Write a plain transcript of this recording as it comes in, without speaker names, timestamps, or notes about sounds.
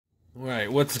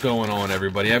Alright, what's going on,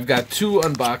 everybody? I've got two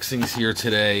unboxings here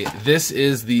today. This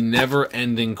is the Never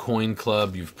Ending Coin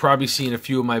Club. You've probably seen a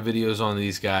few of my videos on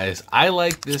these guys. I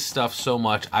like this stuff so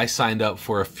much, I signed up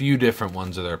for a few different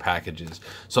ones of their packages.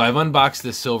 So I've unboxed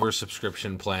this silver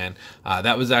subscription plan.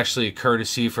 That was actually a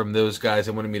courtesy from those guys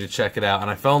that wanted me to check it out. And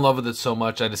I fell in love with it so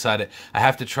much, I decided I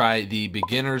have to try the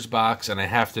beginner's box and I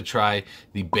have to try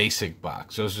the basic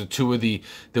box. Those are two of the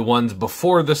ones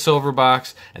before the silver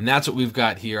box. And that's what we've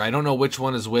got here. I don't know which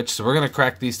one is which, so we're gonna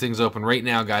crack these things open right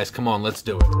now, guys. Come on, let's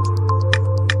do it.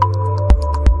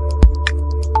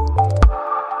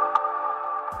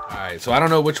 Alright, so I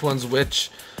don't know which one's which.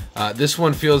 This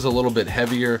one feels a little bit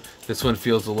heavier, this one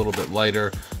feels a little bit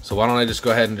lighter, so why don't I just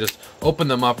go ahead and just open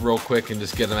them up real quick and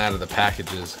just get them out of the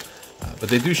packages. But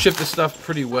they do ship the stuff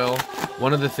pretty well.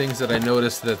 One of the things that I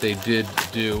noticed that they did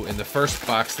do in the first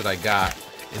box that I got,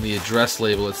 in the address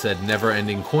label it said Never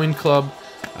Ending Coin Club.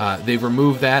 They've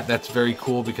removed that. That's very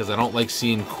cool because I don't like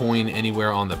seeing coin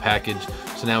anywhere on the package.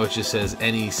 So now it just says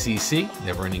NECC,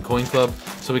 Never Ending Coin Club.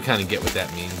 So we kind of get what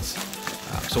that means.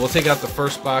 So we'll take out the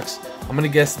first box. I'm going to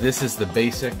guess this is the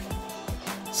basic,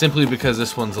 simply because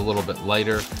this one's a little bit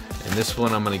lighter. And this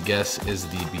one I'm going to guess is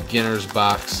the beginner's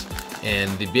box. And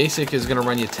the basic is going to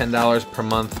run you $10 per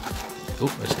month.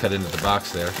 Oop, I just cut into the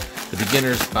box there. The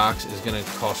beginner's box is going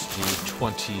to cost you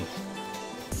 $21.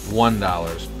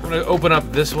 I'm going to open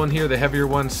up this one here, the heavier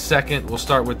one, second. We'll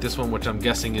start with this one, which I'm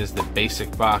guessing is the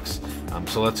basic box.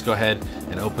 So let's go ahead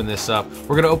and open this up.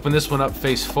 We're going to open this one up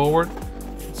face forward.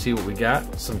 Let's see what we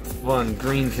got. Some fun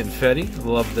green confetti.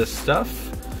 Love this stuff.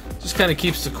 Just kind of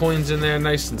keeps the coins in there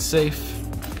nice and safe.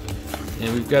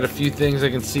 And we've got a few things I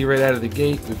can see right out of the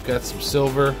gate. We've got some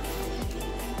silver.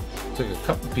 Took a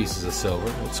couple pieces of silver.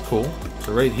 That's cool.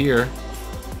 So right here,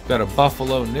 we've got a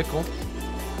buffalo nickel.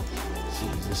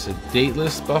 Is this a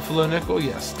dateless buffalo nickel?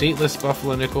 Yes, dateless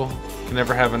buffalo nickel. Can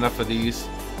never have enough of these.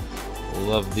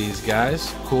 Love these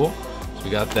guys. Cool. So we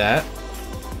got that.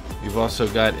 We've also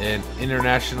got an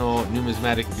International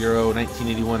Numismatic Bureau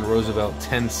 1981 Roosevelt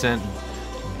 10-cent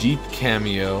deep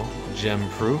cameo gem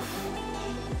proof.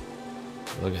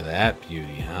 Look at that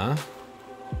beauty, huh?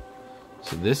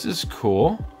 So this is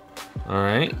cool. All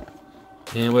right.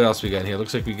 And what else we got here?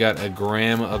 Looks like we got a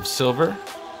gram of silver.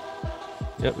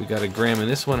 Yep, we got a gram, and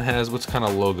this one has, what kind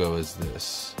of logo is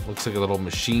this? Looks like a little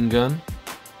machine gun.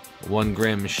 1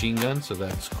 gram machine gun, so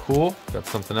that's cool. Got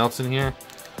something else in here.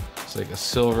 It's like a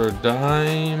silver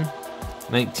dime.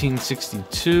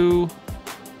 1962.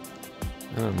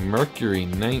 And a Mercury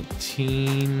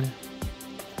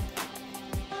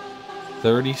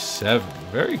 1937.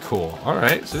 Very cool.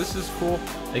 Alright, so this is cool.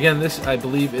 Again, this, I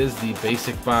believe, is the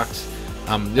basic box.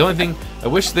 The only thing, I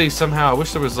wish there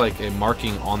was like a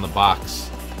marking on the box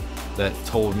that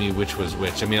told me which was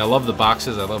which. I mean, I love the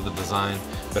boxes, I love the design,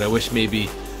 but I wish maybe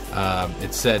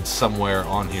it said somewhere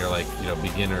on here, like, you know,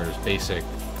 beginners, basic,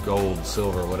 gold,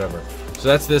 silver, whatever. So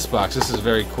that's this box. This is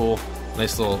very cool.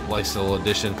 Nice little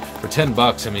addition for 10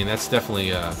 bucks. I mean, that's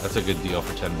definitely that's a good deal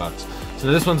for 10 bucks.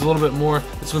 So this one's a little bit more.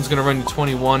 This one's gonna run you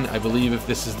 21, I believe, if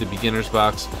this is the beginner's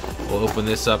box. We'll open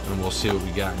this up and we'll see what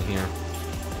we got in here.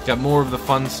 Got more of the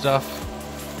fun stuff.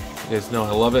 You guys know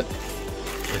I love it.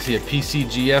 I see a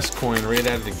PCGS coin right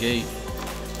out of the gate.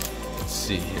 Let's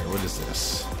see here. What is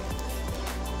this?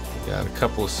 We got a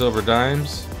couple of silver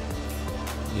dimes.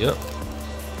 Yep.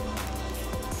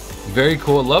 Very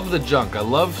cool. Love the junk. I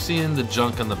love seeing the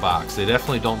junk in the box. They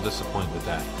definitely don't disappoint with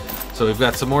that. So we've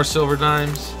got some more silver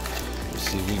dimes. Let's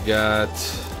see. We got.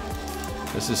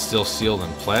 This is still sealed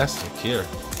in plastic here.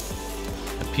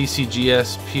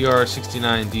 PCGS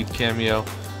PR69 Deep Cameo.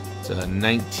 It's a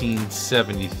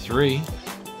 1973.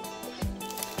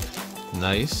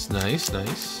 Nice, nice,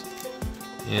 nice.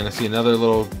 And I see another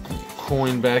little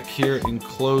coin back here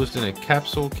enclosed in a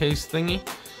capsule case thingy.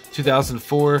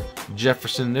 2004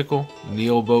 Jefferson Nickel,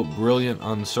 Neil Boat Brilliant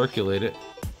Uncirculated.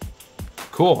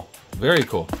 Cool, very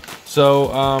cool. So,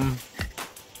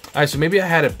 alright, so maybe I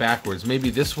had it backwards. Maybe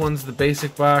this one's the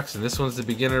basic box and this one's the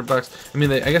beginner box. I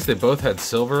mean, I guess they both had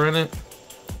silver in it.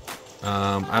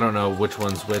 I don't know which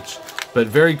one's which, but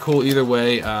very cool either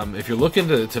way. If you're looking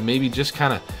to maybe just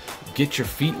kind of get your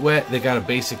feet wet, they got a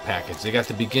basic package. They got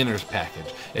the beginner's package.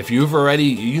 If you've already,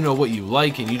 you know what you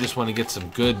like and you just want to get some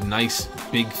good, nice,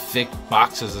 big, thick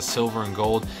boxes of silver and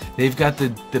gold, they've got the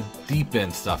deep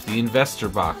end stuff, the investor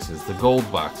boxes, the gold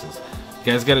boxes. You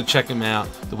guys got to check them out.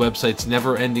 The website's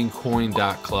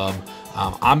neverendingcoin.club.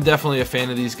 I'm definitely a fan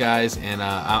of these guys, and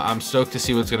I'm stoked to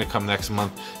see what's going to come next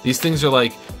month. These are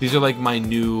like my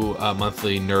new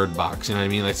monthly nerd box. You know what I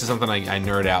mean? Like, this is something I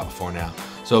nerd out for now.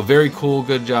 So So very cool.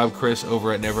 Good job, Chris,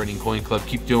 over at Never Ending Coin Club.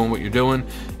 Keep doing what you're doing.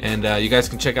 And you guys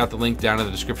can check out the link down in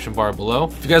the description bar below.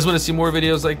 If you guys want to see more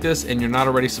videos like this and you're not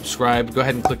already subscribed, go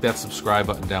ahead and click that subscribe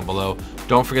button down below.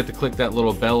 Don't forget to click that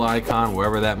little bell icon,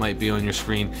 wherever that might be on your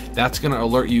screen. That's going to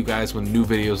alert you guys when new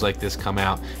videos like this come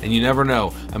out. And you never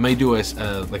know, I may do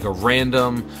like a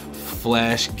random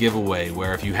flash giveaway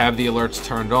where if you have the alerts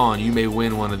turned on, you may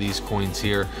win one of these coins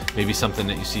here, maybe something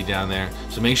that you see down there.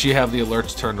 So make sure you have the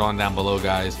alerts turned on down below,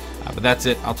 guys. But that's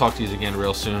it. I'll talk to you again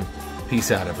real soon. Peace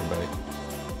out, everybody.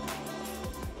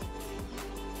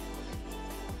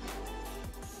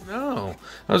 No,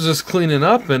 I was just cleaning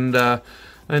up and I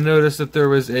noticed that there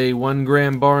was a 1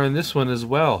 gram bar in this one as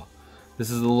well. This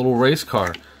is the little race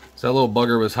car. So that little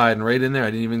bugger was hiding right in there.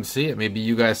 I didn't even see it. Maybe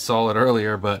you guys saw it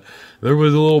earlier, but there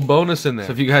was a little bonus in there.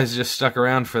 So if you guys just stuck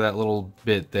around for that little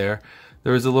bit there,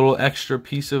 there was a little extra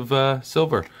piece of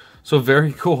silver. So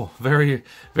very cool. Very,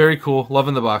 very cool.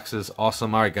 Loving the boxes.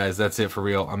 Awesome. All right, guys, that's it for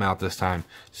real. I'm out this time.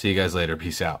 See you guys later.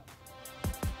 Peace out.